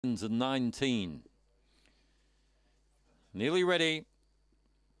and 19. Nearly ready.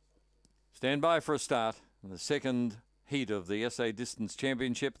 Stand by for a start in the second heat of the SA Distance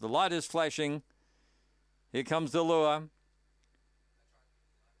Championship. The light is flashing. Here comes the lure.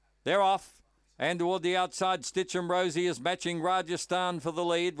 They're off. And toward the outside, Stitch and Rosie is matching Rajasthan for the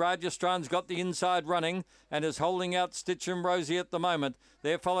lead. Rajasthan's got the inside running and is holding out Stitch and Rosie at the moment.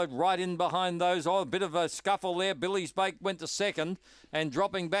 They're followed right in behind those. Oh, a bit of a scuffle there. Billy's Bake went to second and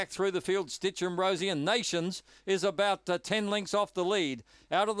dropping back through the field, Stitch and Rosie. And Nations is about 10 lengths off the lead.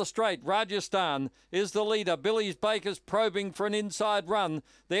 Out of the straight, Rajasthan is the leader. Billy's Bake is probing for an inside run.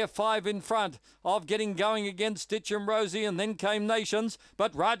 They're 5 in front of getting going against Stitch and Rosie, and then came Nations.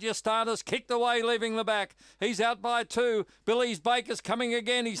 But Rajasthan has kicked away, leaving the back. He's out by 2. Billy's Bake is coming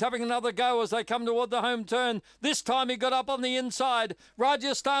again. He's having another go as they come toward the home turn. This time he got up on the inside.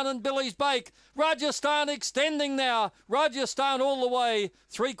 Rajasthan and Billy's Bake. Rajasthan extending now. Rajasthan all the way.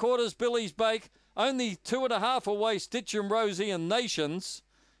 3/4 Billy's Bake. Only 2.5 away Stitch and Rosie and Nations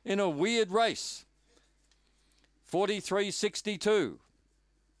in a weird race. 43.62.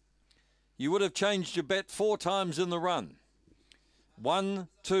 You would have changed your bet 4 times in the run. 1,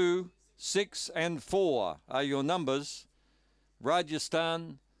 2, 6 and 4 are your numbers.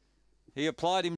 Rajasthan, he applied him